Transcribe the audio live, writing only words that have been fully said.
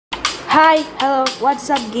Hi, hello, what's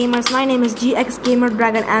up gamers? My name is GX Gamer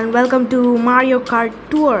Dragon and welcome to Mario Kart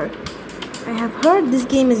Tour. I have heard this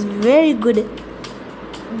game is very good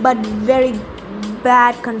but very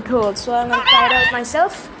bad control, so I'm gonna try it out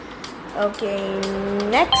myself. Okay,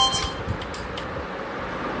 next.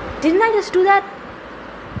 Didn't I just do that?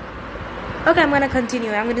 Okay, I'm gonna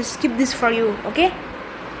continue. I'm gonna skip this for you, okay?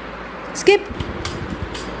 Skip.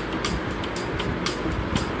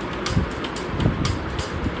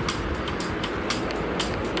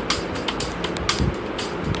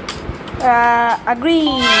 Agree.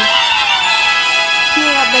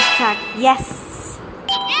 Clear up the track. Yes.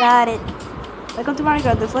 Got it. Welcome to Mario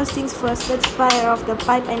Kart. The first things first, let's fire off the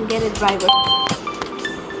pipe and get a driver.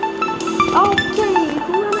 Okay,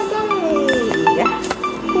 who am I getting?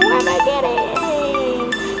 Who am I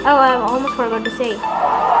getting? Oh, I almost forgot to say.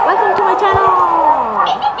 Welcome to my channel.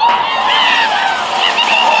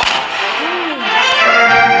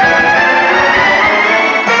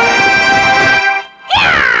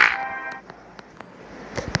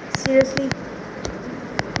 Seriously,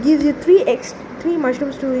 gives you three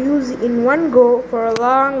mushrooms to use in one go for a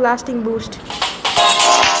long-lasting boost.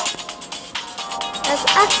 That's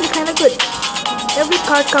actually kind of good. Every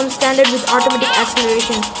kart comes standard with automatic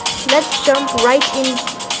acceleration. Let's jump right in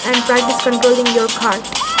and practice controlling your kart.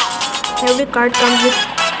 Every kart comes with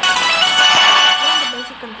the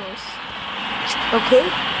basic controls. Okay,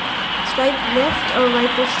 swipe left or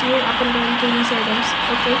right to steer up and down to these items.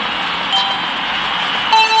 Okay.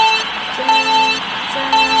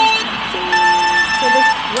 So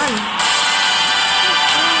this one.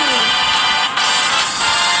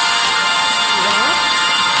 Left,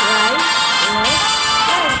 right, left,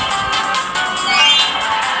 right.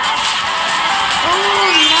 Oh,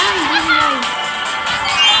 nice, really nice.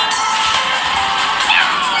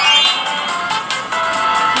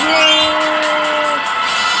 Yeah.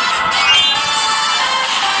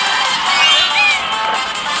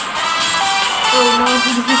 Oh no.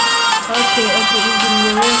 Okay, he's giving me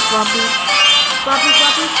a real sloppy. Sloppy.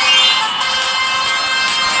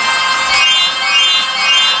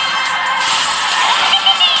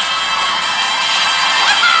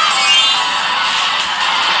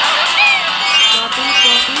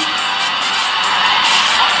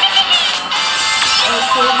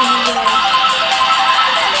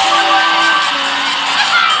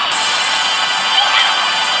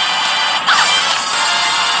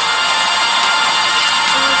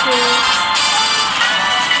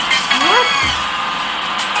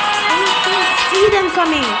 See them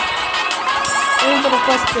coming. Aim for the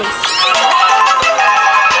first place.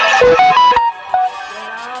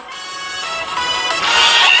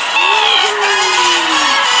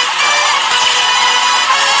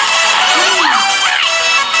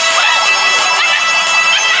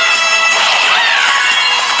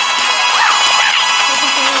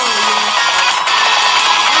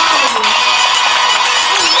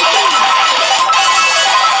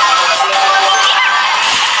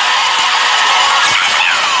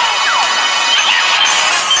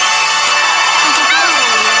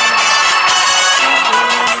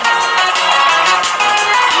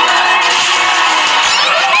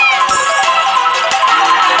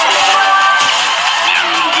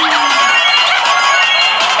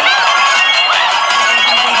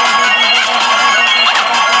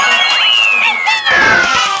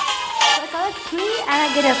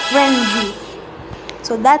 Get a frenzy.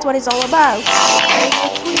 So that's what it's all about.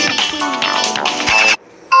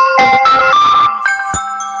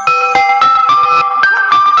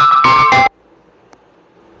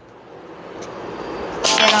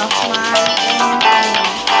 Get off my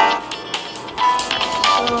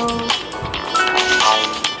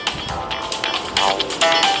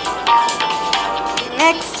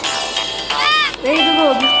next. Ready to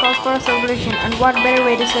go. This calls for a celebration, and what better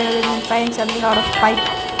way to celebrate than firing something out of pipe?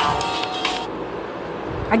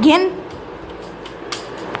 Again?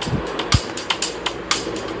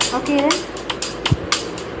 Okay then.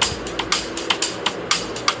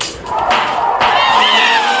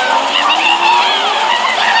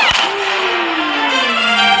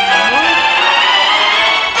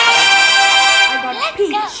 I got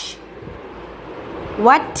peach.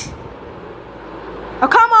 What? Oh,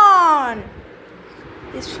 come on!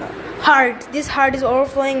 This heart is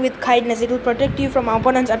overflowing with kindness. It will protect you from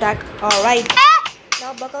opponent's attack. Alright.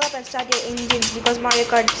 Now buckle up and start your engines because Mario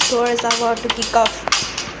Kart Tour is about to kick off.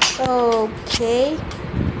 Okay.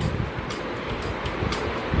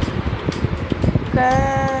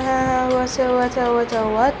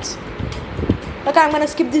 What? Okay, I'm gonna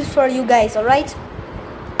skip this for you guys, alright?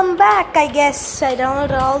 I'm back, I guess. I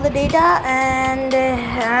downloaded all the data and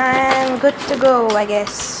I'm good to go, I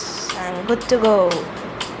guess. I'm good to go.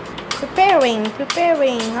 Preparing.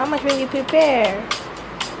 How much will you prepare?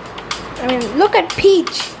 I mean, look at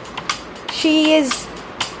Peach. She is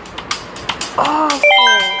awful.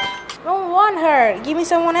 Don't want her. Give me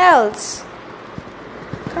someone else.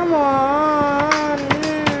 Come on.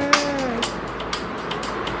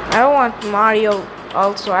 I don't want Mario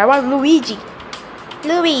also. I want Luigi.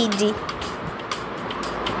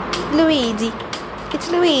 It's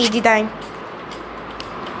Luigi time.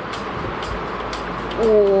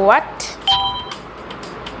 What?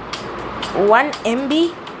 1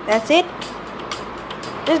 MB? That's it?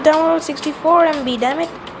 Just download 64 MB, damn it.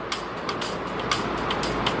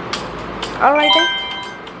 Alright then.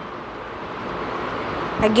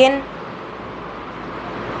 Again.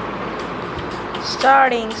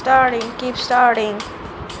 Starting, keep starting.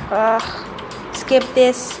 Skip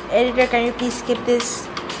this. Editor, can you please skip this?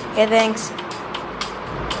 Okay, thanks.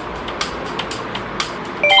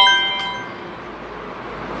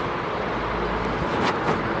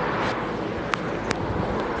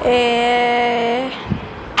 And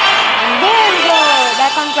there we go,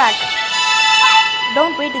 back on track.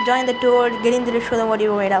 Don't wait to join the tour, get into the show them what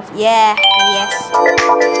you were made of. Yeah, yes.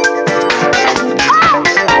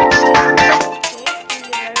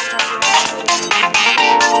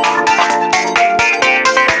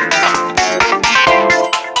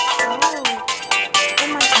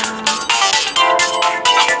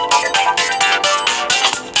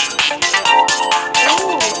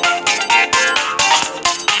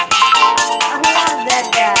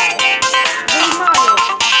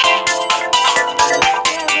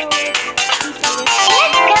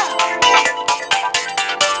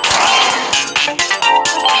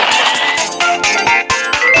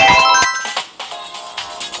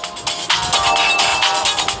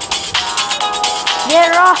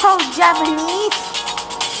 They're all Japanese.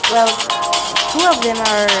 Well, 2 of them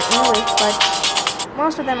are English, but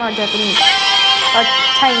most of them are Japanese or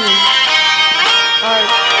Chinese or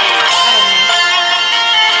I don't know.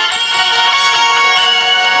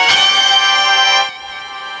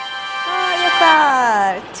 Mario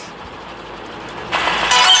Kart.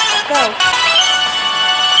 Let's go.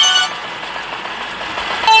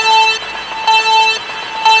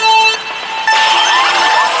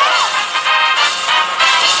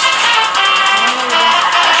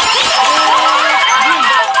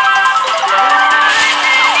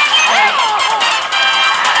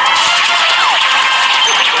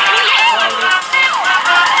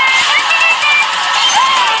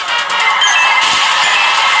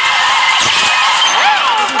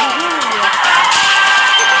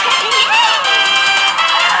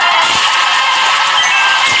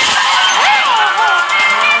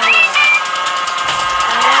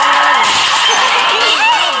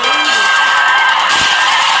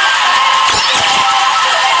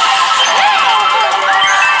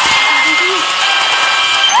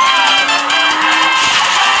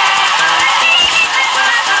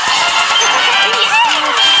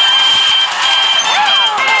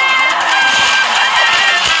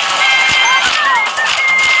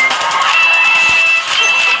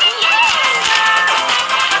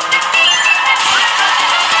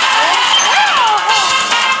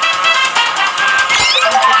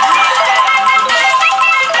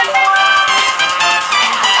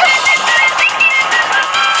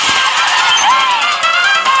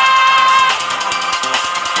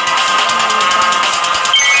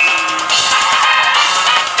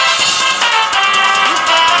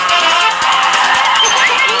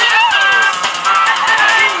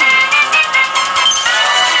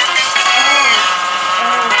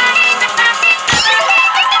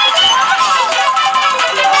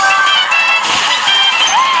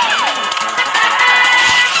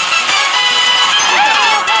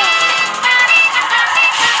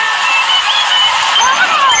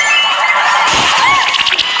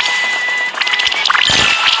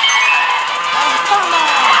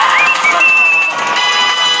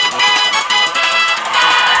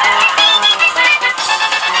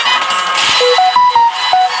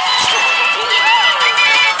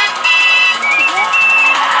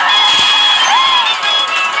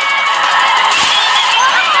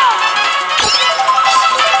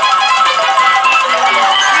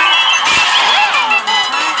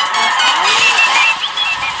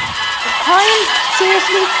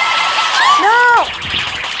 Seriously? No!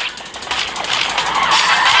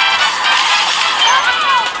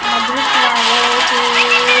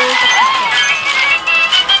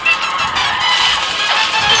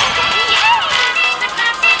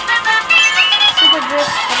 Super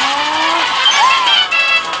drift, come on.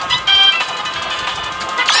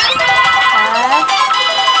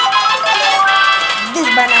 This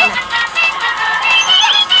banana.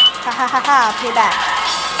 ha ha ha, payback.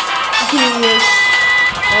 Yes.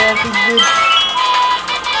 Feels good.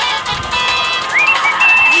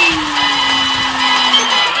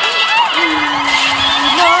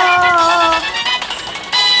 No!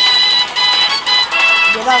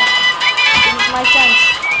 Get out. This is my chance.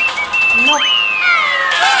 Nope.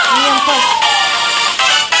 Me am first.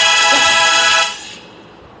 Yes.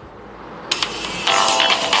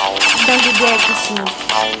 Don't you dare kiss me.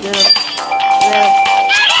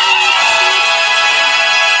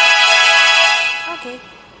 Okay.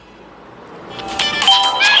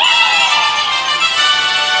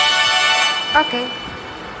 Okay.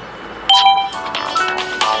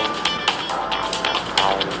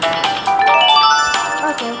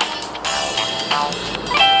 Okay.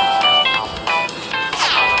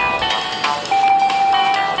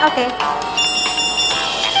 Okay.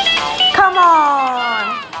 Come on.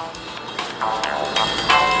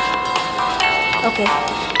 Okay.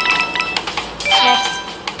 Next.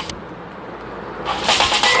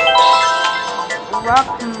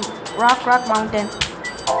 Rock mountain.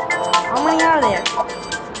 How many are there?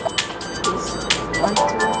 This 1, 2,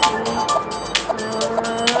 3.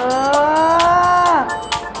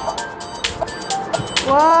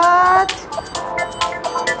 What?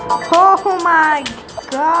 Oh my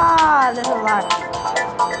god, that's a lot.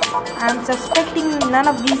 I'm suspecting none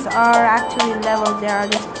of these are actually levels, they are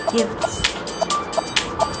just gifts.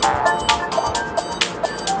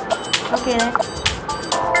 Okay then,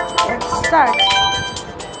 let's start.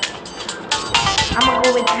 I'm gonna go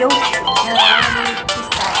with Yoshi. I'm gonna go with this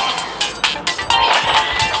guy.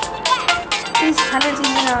 This 100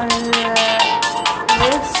 season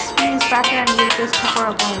this speed is faster and will just for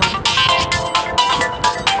a moment.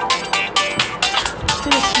 To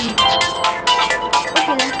the speed.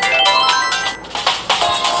 Okay then.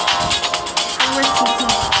 100 cc.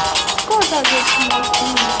 Of course I'll get more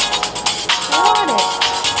speed. Got it.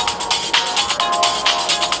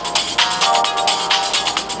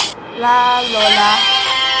 La Lola.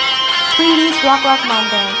 3D's Rock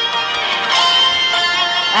Mountain.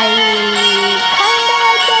 I kinda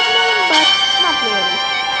like that name, but not really.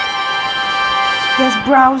 Yes,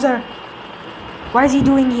 browser. What is he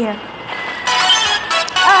doing here?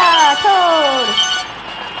 Ah, Toad!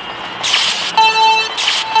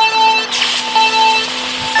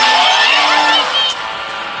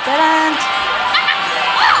 Janet!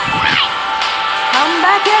 Come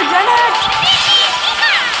back here, Janet!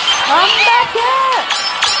 Come back here!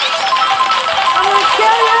 I'm gonna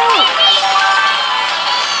kill you!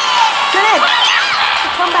 Janet!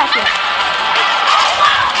 Come back here!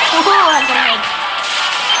 Oh, I'm gonna head.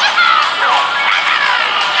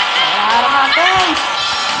 Get out of my face!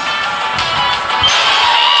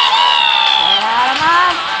 Get out of my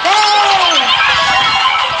face!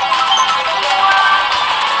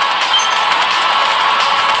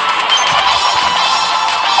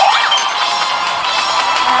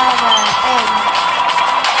 I got an egg.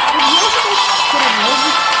 Did you just put an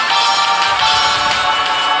egg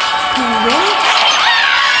to win?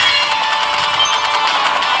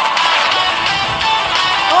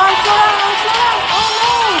 Oh, I'm slow down! Oh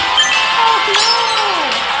no! Oh no!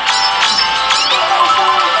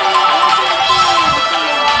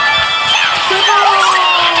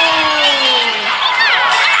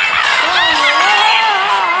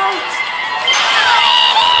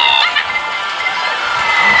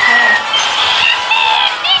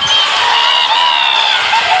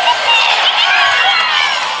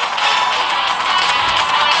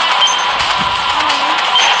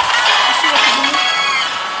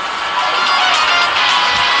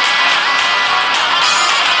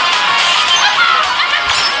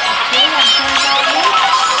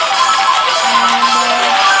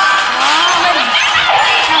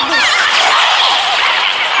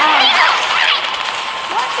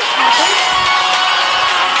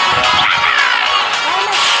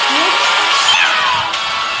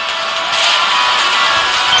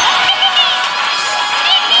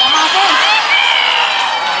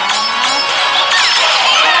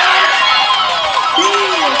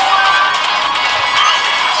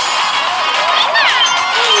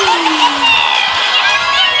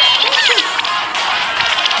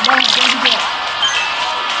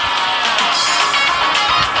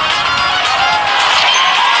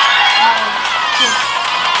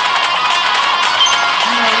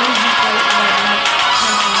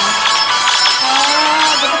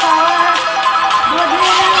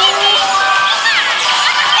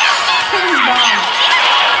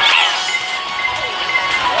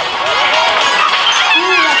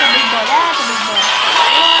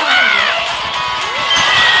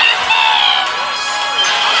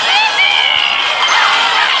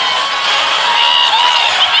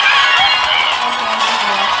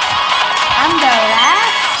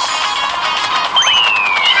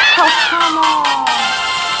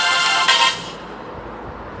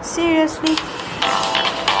 Seriously?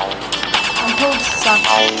 My holes suck.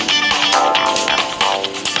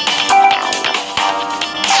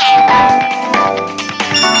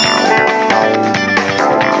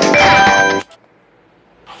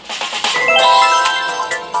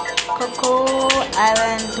 Coco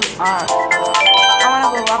Island to R. I wanna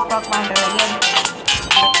go Rock Mountain again.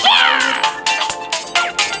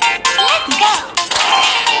 Let's go.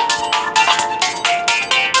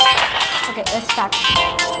 Okay, let's start.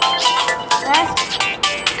 Fast.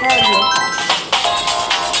 Hell yeah, fast.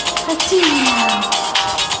 Let's see now.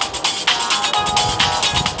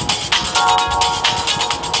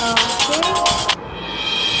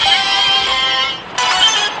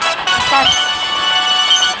 Okay. Start.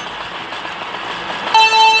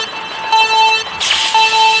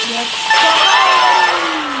 Let's go.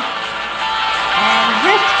 And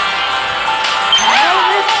drift. And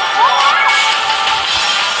drift.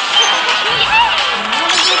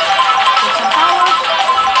 Get some power.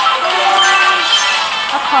 And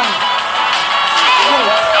a corner.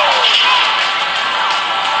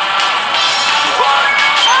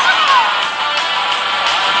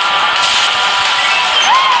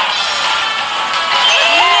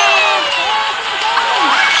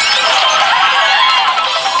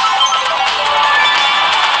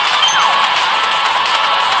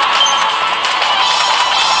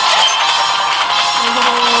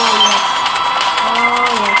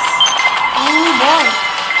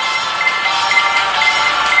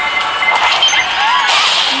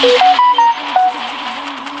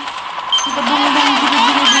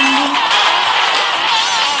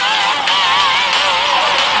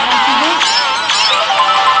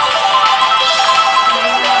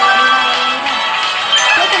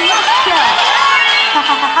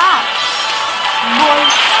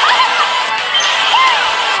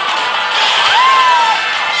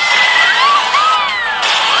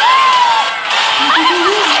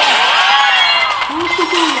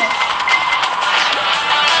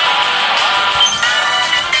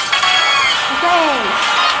 Great.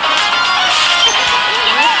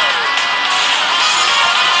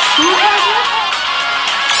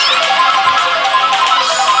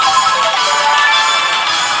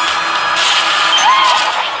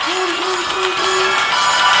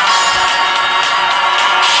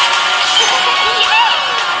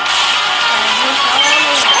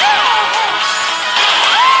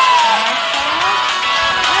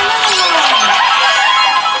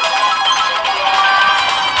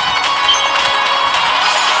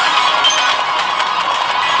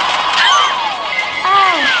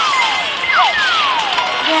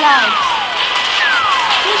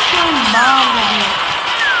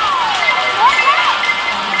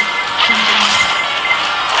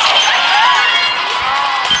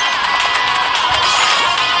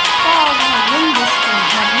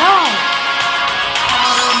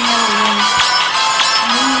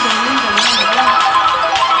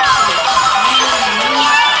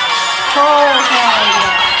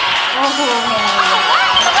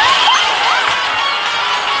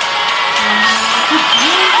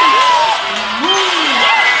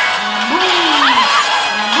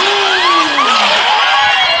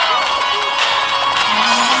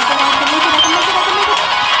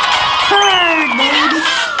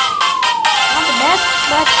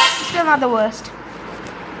 Not the worst.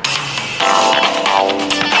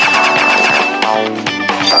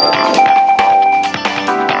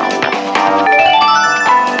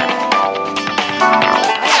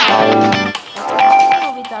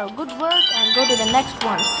 With our good work and go to the next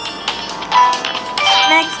one.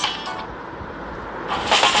 Next,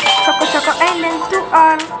 Choco Island to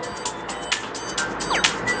R.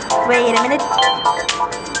 Wait a minute.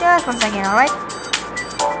 Just 1 second, alright?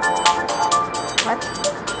 What?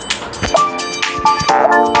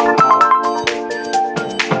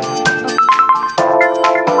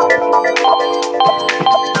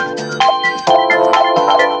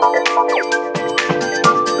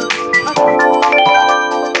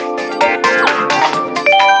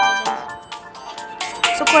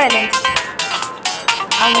 Island.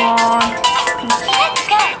 I want Peach. Let's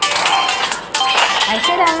go. I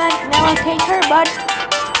said I might never take her, but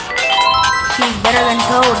she's better than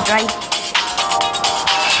Toad, right?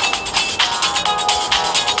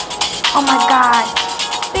 Oh my god.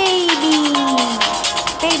 Baby!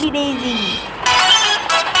 Baby Daisy.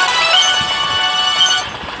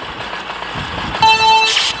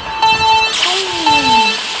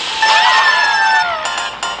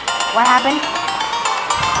 What happened?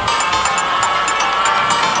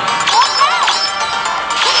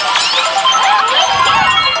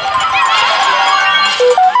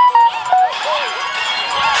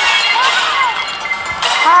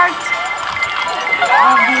 Hard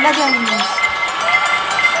of the legends.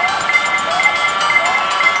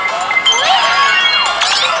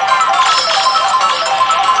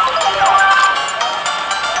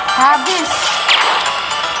 Have this.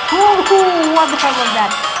 Ooh, what the hell was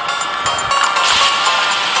that?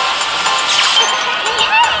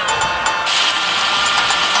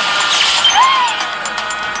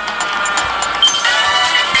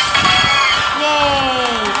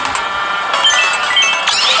 Yay!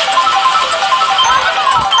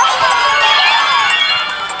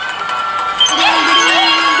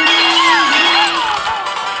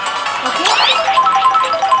 Okay.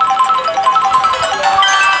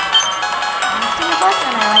 I'm still first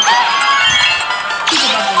and I like it. Keep it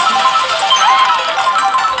that way, please.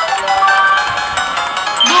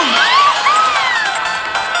 Boom!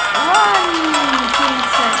 Run,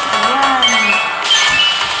 princess, run!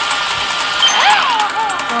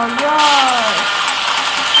 For your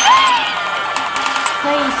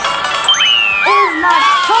place is not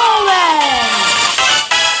stolen!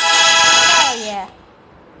 Oh yeah.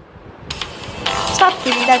 Stop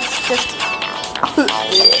kidding, that's just...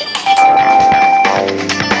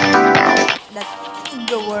 that's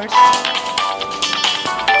the worst.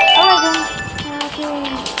 Alright then. Okay.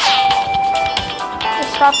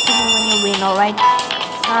 Just stop kidding when you win, alright?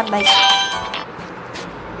 It's not like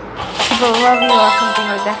people love you or something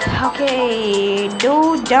like that. Okay, do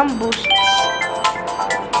jump boosts.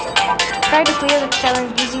 Try to clear the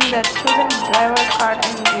challenge using the chosen driver card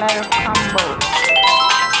and glider combo.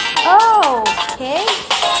 Okay.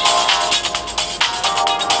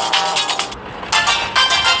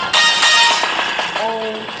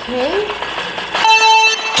 Okay.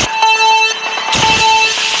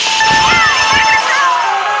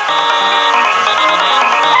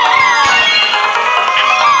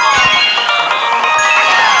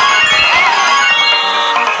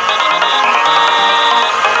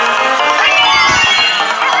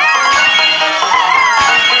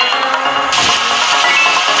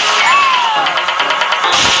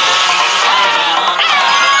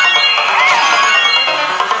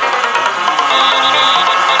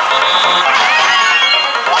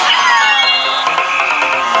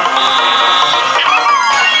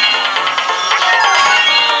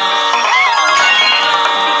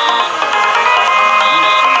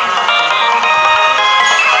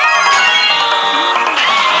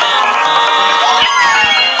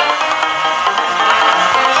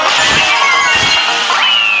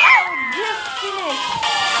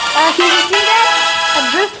 Can you see that? A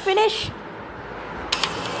drift finish?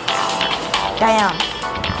 Damn.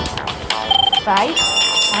 5,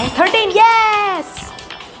 9, 13. Yes!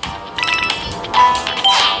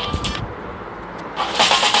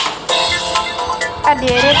 I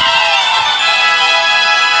did it.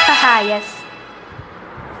 Haha, yes.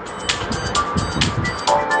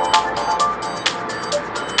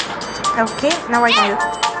 Okay, now I can do.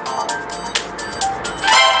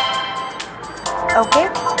 Okay.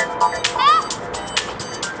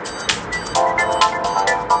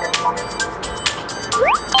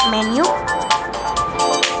 Menu.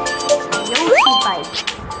 Yoshi bike.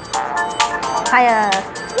 Fire.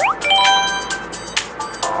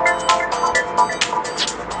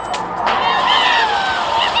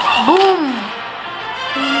 Boom.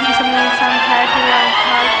 Please some character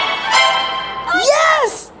card.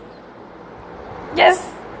 Yes. Yes.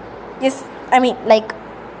 Yes. I mean, like,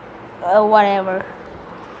 whatever.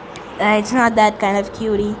 It's not that kind of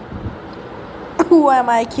cutie. Who am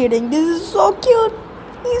I kidding? This is so cute.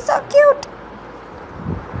 He's so cute.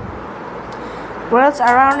 Worlds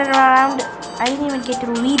around and around. I didn't even get to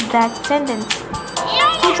read that sentence.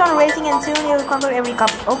 Keeps on racing and soon you'll conquer every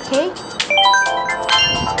cup. Okay.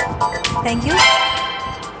 Thank you.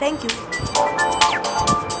 Thank you.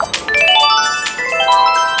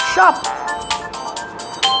 Shop.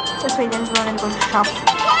 Just wait, let's run and go to shop.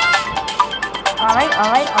 Alright.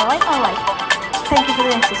 Thank you for the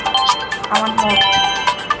assist. I want more.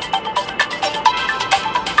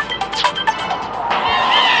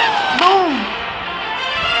 Boom!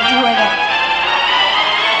 What do I get?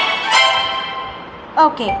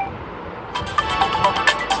 Okay.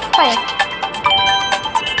 Fire.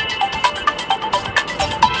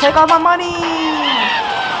 Take all my money!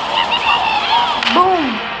 Boom!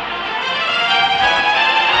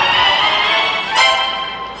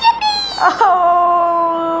 Oh!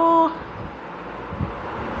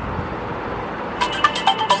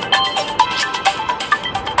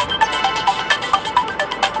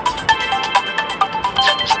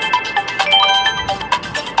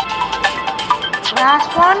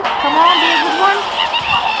 Last one. Come on, be a good one.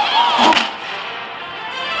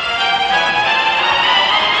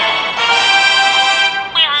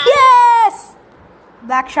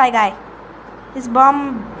 Shy Guy. The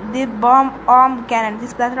bomb arm cannon.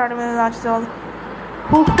 This blaster automatically launches all.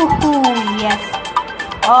 Hoo hoo hoo! Yes.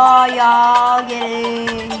 Oh y'all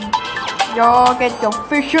getting. Y'all get your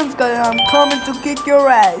visions, cause I'm coming to kick your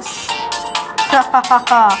ass. Ha ha ha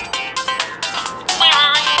ha.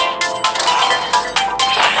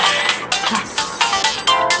 Yes.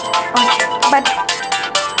 But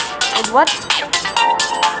what?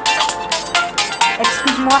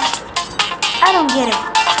 Excuse me. I don't get it.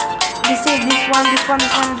 They say this one, this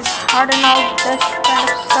hard and all that kind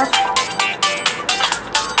of stuff.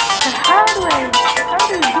 But how do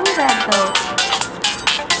you do that though?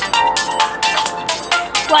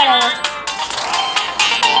 Whatever.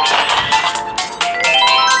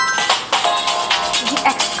 The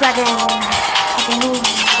X Dragon. Okay, who's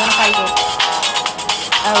gonna fight it?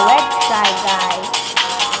 A red Shy Guy.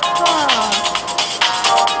 Oh.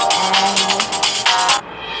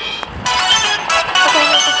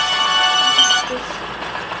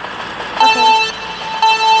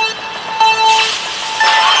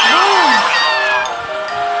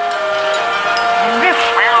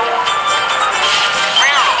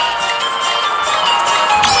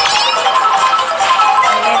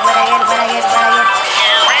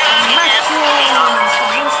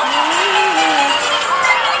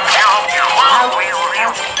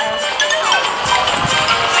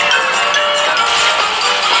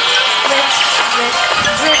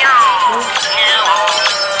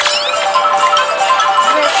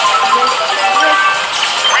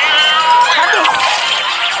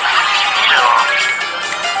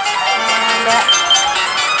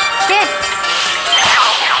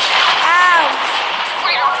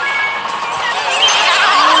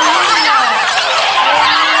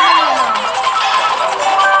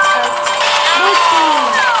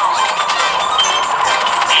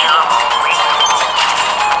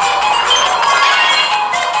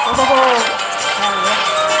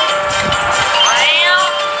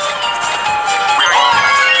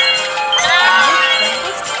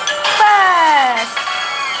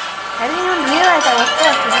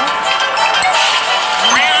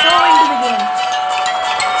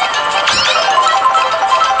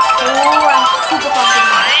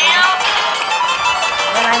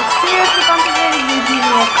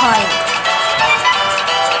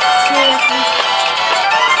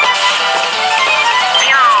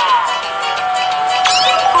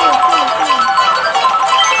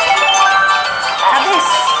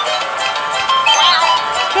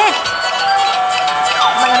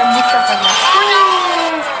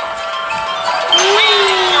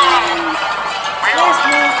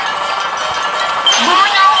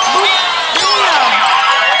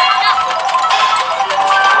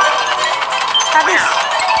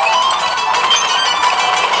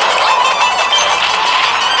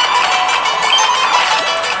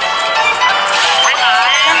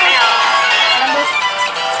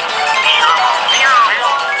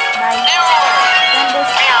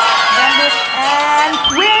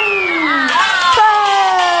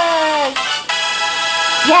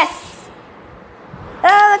 Yes!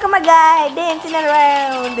 Oh, look at my guy dancing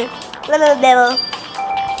around. Little devil.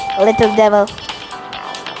 Little devil.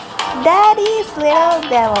 Daddy's little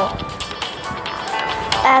devil.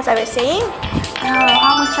 As I was saying,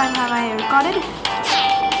 how much time have I recorded?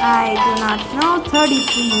 I do not know.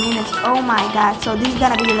 33 minutes. Oh my god. So this is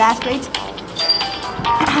gonna be the last race.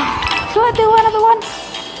 Should I do another one?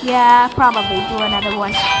 Yeah, probably do another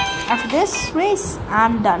one. After this race,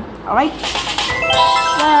 I'm done. Alright?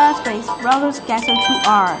 Last race. Brother's Castle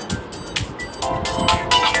 2R.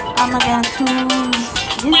 I'm gonna choose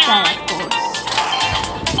this guy, of course.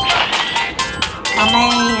 Oh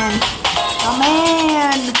man. Oh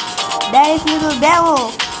man. That is little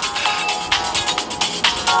devil.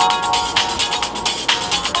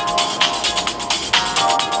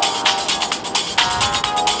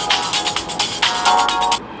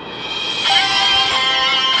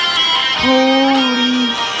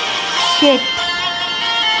 Holy shit.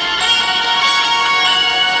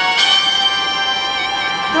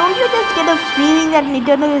 Don't you just get a feeling that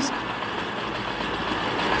Nintendo is...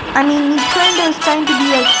 I mean, Nintendo is trying to be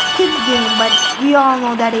a kids game, but we all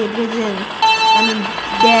know that it isn't. I mean,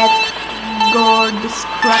 death, gore,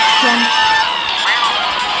 destruction.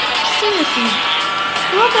 Seriously,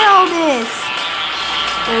 look at all this.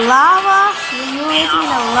 Lava, you're racing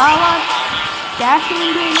in a lava, dashing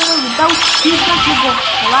into each other without sequence, you go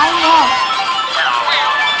flying off.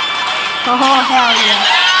 Oh, hell yeah.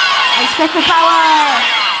 I expect the power.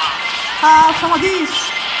 Some of these.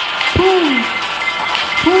 Boom.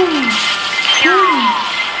 Boom. Boom.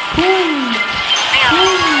 Boom.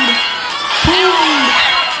 Boom. Boom.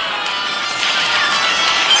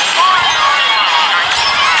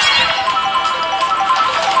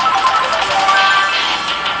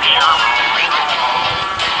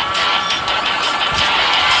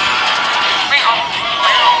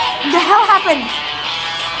 happened?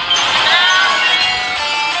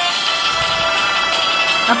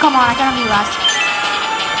 Oh, come on, I cannot be last.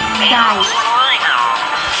 Die.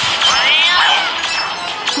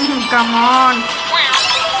 Come on.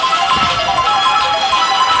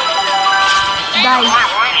 Die.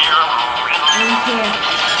 I don't care.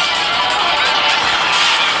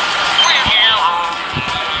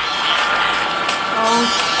 Oh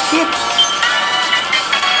shit.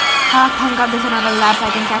 Ah, thank God there's another lap I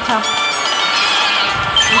can catch up.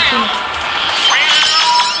 Okay.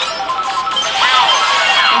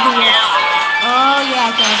 Oh yes. Oh yeah,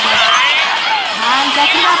 I can catch up. I'm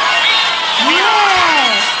catching up.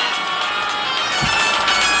 Yeah.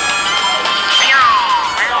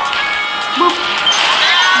 Boop.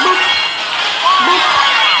 Boop. Boop.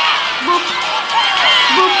 Boop.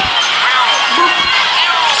 Boop. Boop.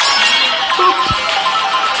 Boop.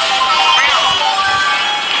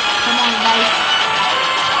 Come on, guys.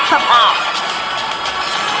 Come on.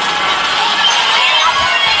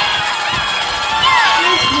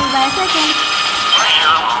 Please move by a second.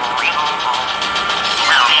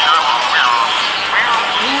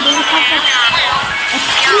 Oh, there's a shortcut.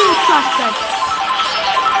 Extreme shortcut.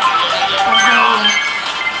 Oh, hell yeah.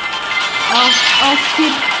 Oh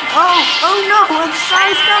shit. Oh no, a star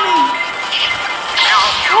is coming.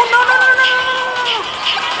 Oh no.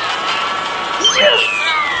 Yes!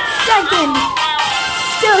 Second.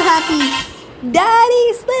 Still happy.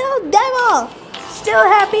 Daddy's little devil. Still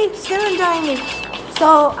happy, still enjoying it.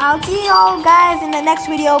 So I'll see you all guys in the next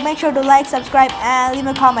video. Make sure to like, subscribe, and leave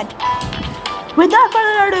a comment. Without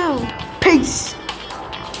further ado, peace.